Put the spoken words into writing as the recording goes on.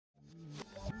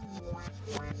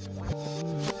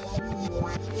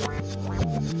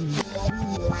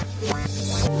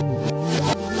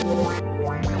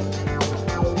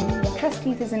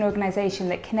is an organisation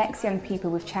that connects young people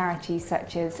with charities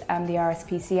such as the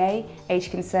RSPCA,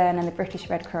 Age Concern and the British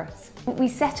Red Cross. We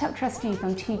set up Trust Youth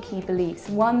on two key beliefs.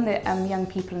 One, that young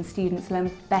people and students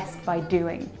learn best by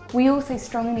doing. We also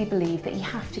strongly believe that you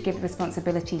have to give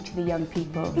responsibility to the young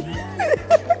people.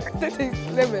 That tastes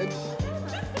lemon.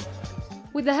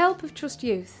 With the help of Trust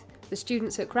Youth, the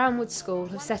students at Crownwood School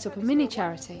have set up a mini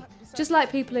charity. Just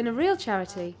like people in a real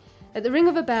charity, at the ring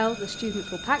of a bell, the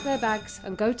students will pack their bags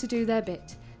and go to do their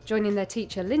bit, joining their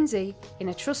teacher Lindsay in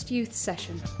a Trust Youth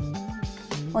session.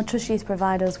 Well, Trust Youth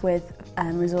provide us with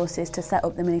resources to set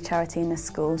up the mini charity in the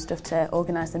school, stuff to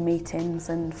organise the meetings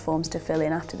and forms to fill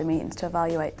in after the meetings to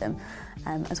evaluate them,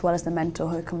 as well as the mentor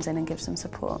who comes in and gives them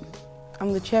support.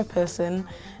 I'm the chairperson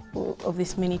of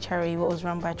this mini charity, what was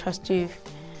run by Trust Youth,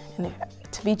 and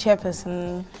to be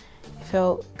chairperson, it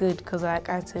felt good because I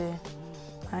had to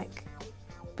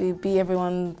be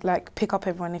everyone, pick up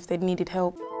everyone if they needed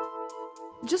help.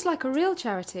 Just like a real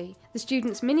charity, the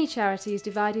students' mini charity is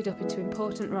divided up into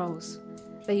important roles.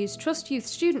 They use Trust Youth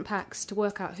student packs to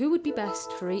work out who would be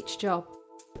best for each job.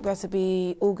 We had to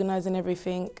be organising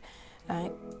everything,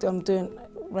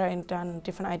 writing down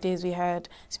different ideas we had,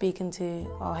 speaking to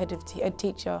our head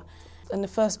teacher. In the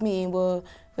first meeting, we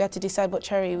had to decide what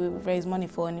charity we would raise money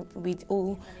for, and we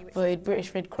all voted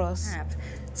British Red Cross.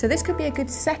 So this could be a good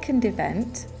second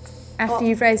event after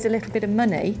you've raised a little bit of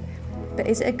money, but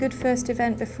is it a good first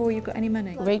event before you've got any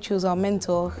money? Rachel's our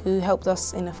mentor who helped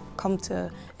us come to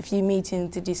a few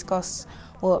meetings to discuss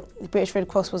what the British Red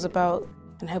Cross was about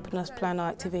and helping us plan our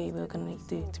activity we were going to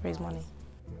do to raise money.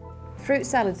 Fruit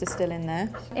salads are still in there.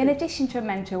 In addition to a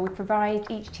mentor, we provide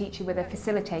each teacher with a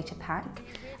facilitator pack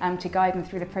to guide them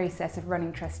through the process of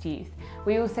running Trust Youth.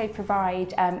 We also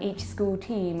provide each school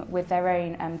team with their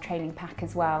own training pack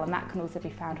as well, and that can also be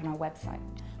found on our website.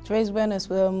 To raise awareness,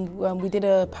 we did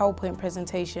a PowerPoint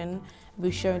presentation.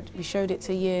 We showed it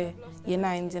to year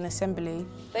 9s in assembly.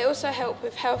 They also help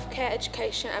with healthcare,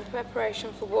 education and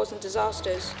preparation for wars and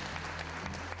disasters.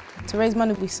 To raise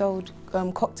money, we sold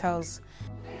cocktails.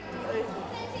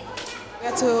 We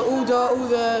had to order all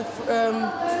the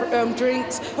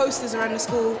drinks, posters around the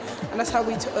school, and that's how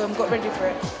we got ready for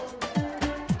it.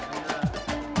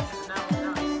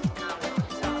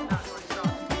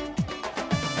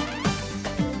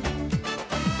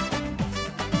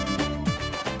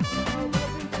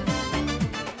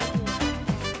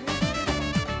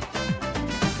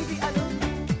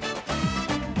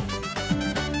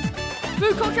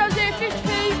 Food cocktails here,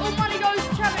 50p, all money goes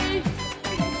to charity.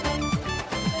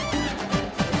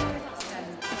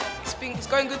 It's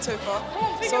going good so far.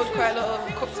 Sold quite a lot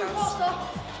of cocktails.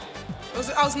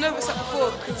 I was nervous at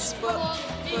before, but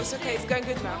it's okay, it's going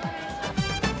good now.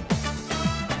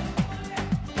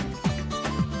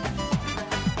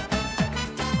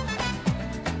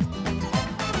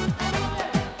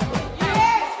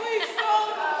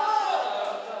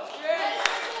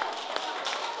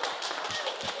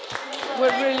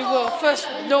 Went really well. First,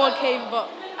 no one came, but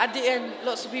at the end,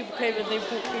 lots of people came and they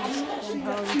bought things.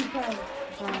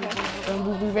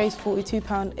 We raised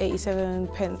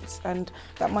 £42.87, and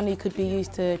that money could be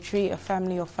used to treat a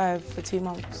family of 5 for 2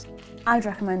 months. I'd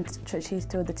recommend Trust Youth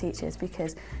to other teachers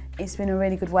because it's been a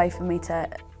really good way for me to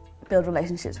build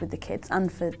relationships with the kids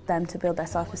and for them to build their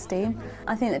self-esteem.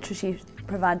 I think that Trust Youth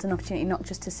provides an opportunity not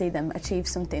just to see them achieve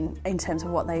something in terms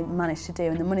of what they manage to do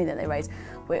and the money that they raise,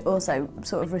 but it also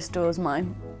sort of restores my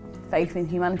faith in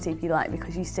humanity, if you like,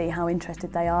 because you see how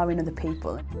interested they are in other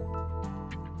people.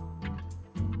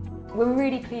 We're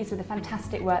really pleased with the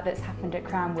fantastic work that's happened at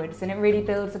Crownwoods, and it really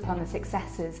builds upon the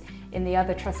successes in the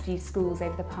other Trust Youth schools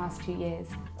over the past 2 years.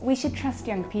 We should trust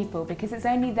young people because it's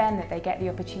only then that they get the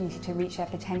opportunity to reach their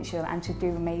potential and to do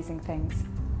amazing things.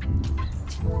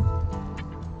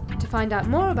 To find out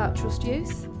more about Trust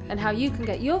Youth and how you can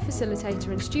get your facilitator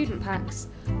and student packs,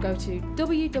 go to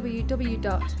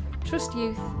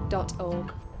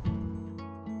www.trustyouth.org.